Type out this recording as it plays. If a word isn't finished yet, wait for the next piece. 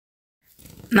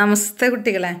നമസ്തേ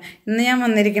കുട്ടികളെ. ഇന്ന് ഞാൻ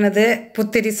വന്നിരിക്കുന്നത്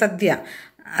പുത്തിരി സദ്യ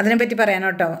അതിനെപ്പറ്റി പറയാനോ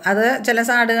കേട്ടോ. അത്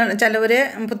ചിലവർ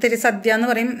പുത്തിരി സദ്യ എന്ന്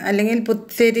പറയും, അല്ലെങ്കിൽ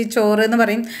പുത്തിരി ചോറ് എന്ന്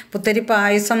പറയും, പുത്തിരി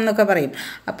പായസം എന്നൊക്കെ പറയും.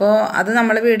 അപ്പോൾ അത്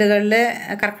നമ്മളെ വീടുകളിൽ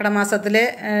കർക്കിടക മാസത്തിൽ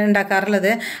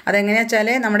ഉണ്ടാക്കാറുള്ളത്. അതെങ്ങനെയാ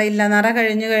വെച്ചാൽ നമ്മുടെ ഇല്ലനാറ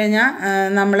കഴിഞ്ഞ് കഴിഞ്ഞാൽ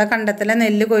നമ്മളെ കണ്ടത്തിലെ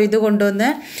നെല്ല് കൊയ്ത്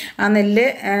കൊണ്ടുവന്ന് ആ നെല്ല്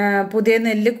പുതിയ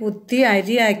നെല്ല് കുത്തി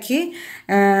അരിയാക്കി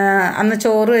അന്ന്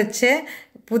ചോറ് വെച്ച്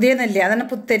പുതിയ നെല്ല് അതാണ്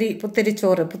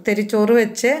പുത്തരിച്ചോറ്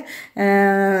വെച്ച്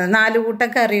 4 കൂട്ടം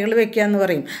കറികൾ വെക്കുക എന്ന്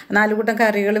പറയും. 4 കൂട്ടം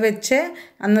കറികൾ വെച്ച്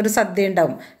അന്നൊരു സദ്യ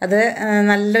ഉണ്ടാവും. അത്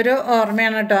നല്ലൊരു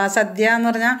ഓർമ്മയാണ് കേട്ടോ. ആ സദ്യ എന്ന്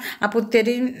പറഞ്ഞാൽ ആ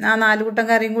പുത്തരിയും ആ 4 കൂട്ടം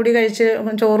കറിയും കൂടി കഴിച്ച്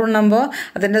ചോറുണ്ണുമ്പോൾ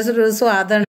അതിൻ്റെ ഒരു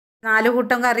സ്വാദാണ്. 4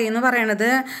 കൂട്ടം കറി എന്ന് പറയണത്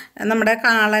നമ്മുടെ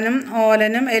കാളനും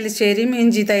ഓലനും എലിശ്ശേരിയും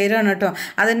ഇഞ്ചി തൈരാണ് കേട്ടോ.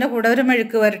 അതിൻ്റെ കൂടെ ഒരു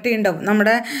മെഴുക്ക് വരട്ടി ഉണ്ടാവും.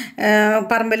 നമ്മുടെ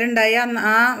പറമ്പിലുണ്ടായ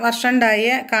ആ വർഷം ഉണ്ടായ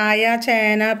കായ,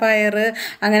 ചേന, പയറ്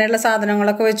അങ്ങനെയുള്ള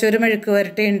സാധനങ്ങളൊക്കെ വെച്ച് ഒരു മെഴുക്ക്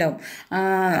വരട്ടി ഉണ്ടാവും.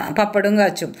 പപ്പടും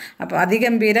കാച്ചും. അപ്പോൾ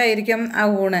അതിഗംഭീരമായിരിക്കും ആ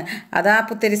ഊണ്. അത് ആ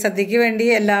പുത്തരി സദ്യക്ക് വേണ്ടി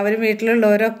എല്ലാവരും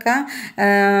വീട്ടിലുള്ളവരൊക്കെ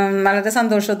വളരെ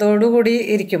സന്തോഷത്തോടു കൂടി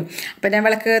ഇരിക്കും. പിന്നെ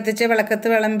വിളക്ക് കത്തിച്ച് വിളക്കത്ത്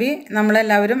വിളമ്പി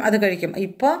നമ്മളെല്ലാവരും അത് കഴിക്കും.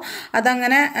 ഇപ്പോൾ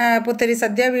അതങ്ങനെ പുത്തരി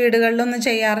സദ്യ വീടുകളിലൊന്നും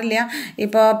ചെയ്യാറില്ല.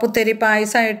 ഇപ്പോൾ പുത്തരി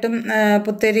പായസമായിട്ടും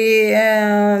പുത്തരി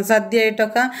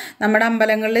സദ്യയായിട്ടൊക്കെ നമ്മുടെ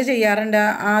അമ്പലങ്ങളിൽ ചെയ്യാറുണ്ട്.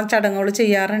 ആ ചടങ്ങുകൾ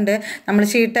ചെയ്യാറുണ്ട്. നമ്മൾ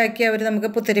ഷീട്ടാക്കി അവർ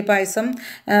നമുക്ക് പുത്തരി പായസം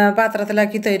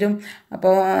പാത്രത്തിലാക്കി തരും.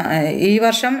 അപ്പോൾ ഈ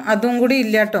വർഷം അതും കൂടി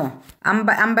ഇല്ല കേട്ടോ.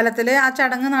 അമ്പലത്തിൽ ആ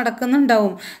ചടങ്ങ്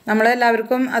നടക്കുന്നുണ്ടാവും.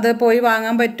 നമ്മളെല്ലാവർക്കും അത് പോയി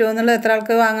വാങ്ങാൻ പറ്റുമോ എന്നുള്ളത്, എത്ര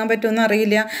ആൾക്ക് വാങ്ങാൻ പറ്റുമെന്ന്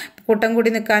അറിയില്ല. കൂട്ടം കൂടി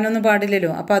നിൽക്കാനൊന്നും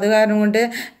പാടില്ലല്ലോ. അപ്പോൾ അത് കാരണം കൊണ്ട്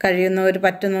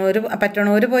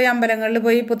പറ്റണവർ പോയി അമ്പലങ്ങളിൽ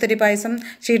പോയി പുത്തരി പായസം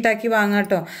ഷീട്ടാക്കി വാങ്ങാം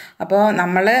കേട്ടോ. അപ്പോൾ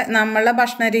നമ്മളെ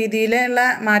ഭക്ഷണ രീതിയിലുള്ള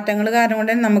മാറ്റങ്ങൾ കാരണം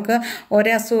കൊണ്ട് നമുക്ക്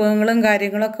ഓരോ അസുഖങ്ങളും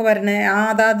കാര്യങ്ങളൊക്കെ വരണേ.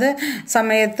 അതാത്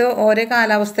സമയത്ത് ഓരോ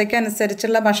കാലാവസ്ഥയ്ക്ക്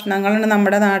അനുസരിച്ചുള്ള ഭക്ഷണങ്ങളാണ്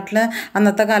നമ്മുടെ നാട്ടിൽ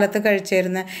അന്നത്തെ കാലത്ത്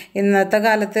കഴിച്ചിരുന്നത്. ഇന്നത്തെ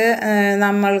കാലത്ത്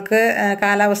നമ്മൾക്ക്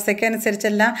കാലാവസ്ഥയ്ക്ക്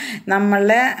അനുസരിച്ചല്ല,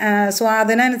 നമ്മളെ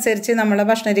സ്വാദിനനുസരിച്ച് നമ്മളെ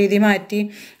ഭക്ഷണ രീതി മാറ്റി.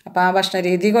 അപ്പോൾ ആ ഭക്ഷണ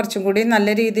രീതി കുറച്ചും കൂടി നല്ല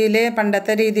രീതിയിൽ,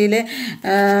 പണ്ടത്തെ രീതിയിൽ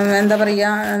എന്താ പറയുക,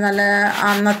 നല്ല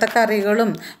അന്നത്തെ കറികളും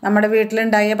നമ്മുടെ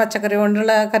വീട്ടിലുണ്ടായ പച്ചക്കറി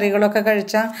കൊണ്ടുള്ള കറികളൊക്കെ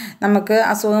കഴിച്ചാൽ നമുക്ക്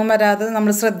അസുഖം വരാതെ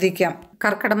നമ്മൾ ശ്രദ്ധിക്കാം.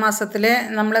 കർക്കിടക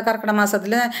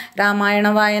മാസത്തിൽ രാമായണ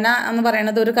വായന എന്ന്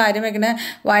പറയുന്നത് ഒരു കാര്യം വെക്കുന്നത്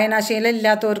വായനാശീലം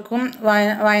ഇല്ലാത്തവർക്കും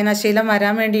വായനാശീലം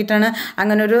വരാൻ വേണ്ടിയിട്ടാണ്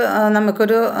അങ്ങനൊരു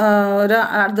നമുക്കൊരു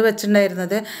അത്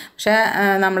വെച്ചിട്ടുണ്ടായിരുന്നത്. പക്ഷേ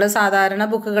നമ്മൾ സാധാരണ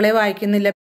ബുക്കുകളെ വായിക്കുന്നില്ല.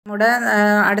 നമ്മുടെ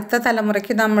അടുത്ത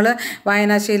തലമുറയ്ക്ക് നമ്മൾ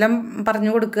വായനാശീലം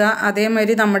പറഞ്ഞു കൊടുക്കുക.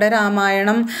 അതേമാതിരി നമ്മുടെ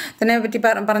രാമായണത്തിനെ പറ്റി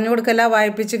പറഞ്ഞു കൊടുക്കല്ല,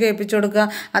 വായിപ്പിച്ച് കേൾപ്പിച്ചു കൊടുക്കുക.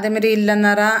 അതേമാതിരി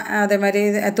ഇല്ലന്നറ, അതേമാതിരി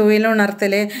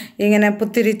തുയിലുണർത്തൽ, ഇങ്ങനെ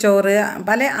പുത്തിരിച്ചോറ്,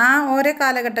 ഓരോ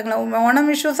കാലഘട്ടങ്ങളും. ഓണം,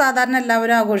 വിഷു സാധാരണ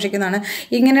എല്ലാവരും ആഘോഷിക്കുന്നതാണ്.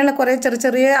 ഇങ്ങനെയുള്ള കുറേ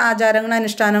ചെറിയ ആചാരങ്ങളും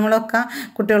അനുഷ്ഠാനങ്ങളൊക്കെ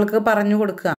കുട്ടികൾക്ക് പറഞ്ഞു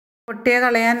കൊടുക്കുക. പൊട്ടിയ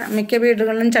കളയാൻ മിക്ക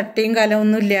വീടുകളിലും ചട്ടിയും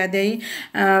കലമൊന്നും ഇല്ലാതെയായി.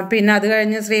 പിന്നെ അത്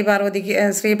കഴിഞ്ഞ്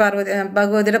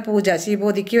ഭഗവതിയുടെ പൂജ,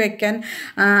 ശീബോധിക്ക് വയ്ക്കാൻ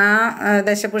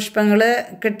ദശപുഷ്പങ്ങൾ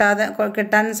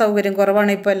കിട്ടാൻ സൗകര്യം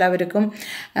കുറവാണ് ഇപ്പോൾ എല്ലാവർക്കും.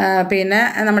 പിന്നെ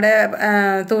നമ്മുടെ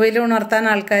തുവയിൽ ഉണർത്താൻ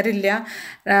ആൾക്കാരില്ല.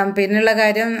 പിന്നെയുള്ള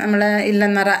കാര്യം, നമ്മൾ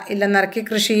ഇല്ലന്നറയ്ക്ക്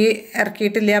കൃഷി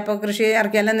ഇറക്കിയിട്ടില്ല. അപ്പോൾ കൃഷി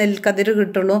ഇറക്കിയാലേ നെൽക്കതിര്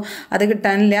കിട്ടുള്ളൂ. അത്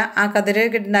കിട്ടാനില്ല. ആ കതിര്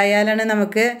ഉണ്ടായാലാണ്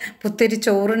നമുക്ക് പുത്തിരി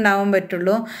ചോറുണ്ടാവാൻ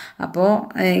പറ്റുള്ളൂ. അപ്പോൾ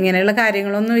ഇങ്ങനെയുള്ള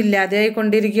കാര്യങ്ങളൊന്നും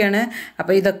ഇല്ലാതെയായിക്കൊണ്ടിരിക്കുകയാണ്.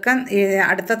 അപ്പോൾ ഇതൊക്കെ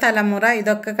അടുത്ത തലമുറ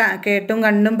ഇതൊക്കെ കേട്ടും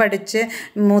കണ്ടും പഠിച്ച്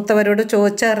മൂത്തവരോട്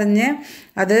ചോദിച്ചറിഞ്ഞ്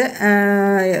അത്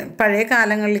പഴയ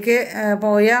കാലങ്ങളിലേക്ക്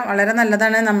പോയാൽ വളരെ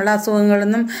നല്ലതാണ്. നമ്മളെ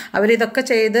അസുഖങ്ങളൊന്നും അവരിതൊക്കെ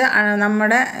ചെയ്ത്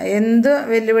നമ്മുടെ എന്ത്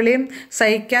വെല്ലുവിളിയും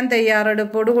സഹിക്കാൻ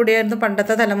തയ്യാറെടുപ്പോടു കൂടിയായിരുന്നു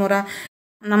പണ്ടത്തെ തലമുറ.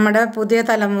 നമ്മുടെ പുതിയ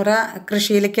തലമുറ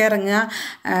കൃഷിയിലേക്ക് ഇറങ്ങുക,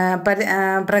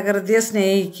 പ്രകൃതിയെ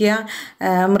സ്നേഹിക്കുക,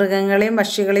 മൃഗങ്ങളെയും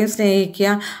പക്ഷികളെയും സ്നേഹിക്കുക.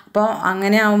 അപ്പോൾ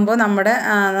അങ്ങനെ ആകുമ്പോൾ നമ്മുടെ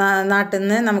നാട്ടിൽ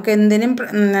നിന്ന് നമുക്ക് എന്തിനും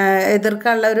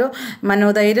എതിർക്കാനുള്ള ഒരു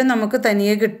മനോധൈര്യം നമുക്ക്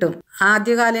തനിയെ കിട്ടും.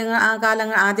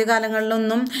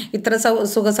 ആദ്യകാലങ്ങളിലൊന്നും ഇത്ര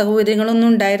സുഖ സൗകര്യങ്ങളൊന്നും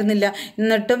ഉണ്ടായിരുന്നില്ല.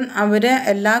 എന്നിട്ടും അവർ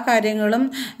എല്ലാ കാര്യങ്ങളും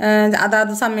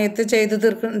അതാത് സമയത്ത് ചെയ്ത്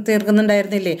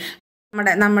തീർക്കുന്നുണ്ടായിരുന്നില്ലേ.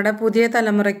 നമ്മുടെ പുതിയ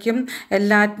തലമുറയ്ക്കും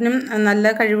എല്ലാറ്റിനും നല്ല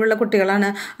കഴിവുള്ള കുട്ടികളാണ്.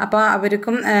 അപ്പോൾ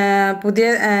അവർക്കും പുതിയ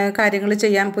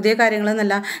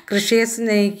കാര്യങ്ങളെന്നല്ല, കൃഷിയെ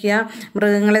സ്നേഹിക്കുക,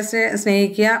 മൃഗങ്ങളെ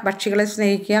സ്നേഹിക്കുക, പക്ഷികളെ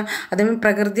സ്നേഹിക്കുക, അതും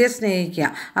പ്രകൃതിയെ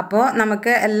സ്നേഹിക്കുക. അപ്പോൾ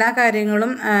നമുക്ക് എല്ലാ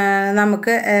കാര്യങ്ങളും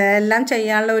നമുക്ക് എല്ലാം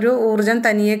ചെയ്യാനുള്ള ഒരു ഊർജം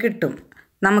തനിയെ കിട്ടും.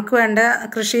 നമുക്ക് വേണ്ട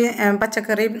കൃഷി,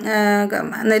 പച്ചക്കറി,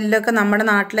 നെല്ലൊക്കെ നമ്മുടെ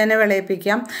നാട്ടിൽ തന്നെ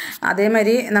വിളയിപ്പിക്കാം.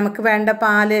 അതേമാതിരി നമുക്ക് വേണ്ട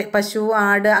പാല്, പശു,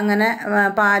 ആട് അങ്ങനെ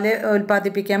പാല്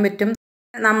ഉൽപ്പാദിപ്പിക്കാൻ പറ്റും.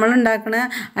 നമ്മളുണ്ടാക്കുന്ന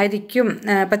അരിക്കും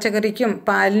പച്ചക്കറിക്കും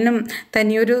പാലിനും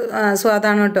തനിയൊരു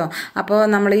സ്വാദാണ് കേട്ടോ. അപ്പോൾ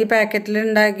നമ്മൾ ഈ പാക്കറ്റിൽ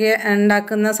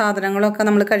ഉണ്ടാക്കുന്ന സാധനങ്ങളൊക്കെ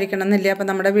നമ്മൾ കഴിക്കണം എന്നില്ല. അപ്പോൾ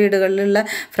നമ്മുടെ വീടുകളിലുള്ള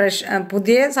ഫ്രഷ്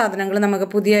പുതിയ സാധനങ്ങൾ, നമുക്ക്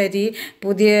പുതിയ അരി,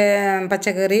 പുതിയ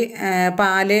പച്ചക്കറി,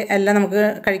 പാല് എല്ലാം നമുക്ക്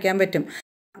കഴിക്കാൻ പറ്റും.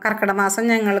 കർക്കിടക മാസം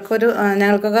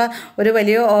ഞങ്ങൾക്കൊക്കെ ഒരു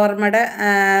വലിയ ഓർമ്മയുടെ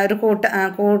ഒരു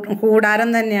കൂടാരം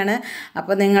തന്നെയാണ്.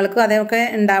 അപ്പോൾ നിങ്ങൾക്കും അതൊക്കെ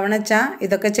ഉണ്ടാവണം വെച്ചാൽ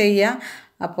ഇതൊക്കെ ചെയ്യുക.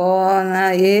 അപ്പോൾ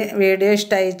ഈ വീഡിയോ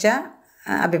ഇഷ്ടമായിച്ചാൽ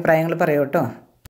അഭിപ്രായങ്ങൾ പറയൂ കേട്ടോ.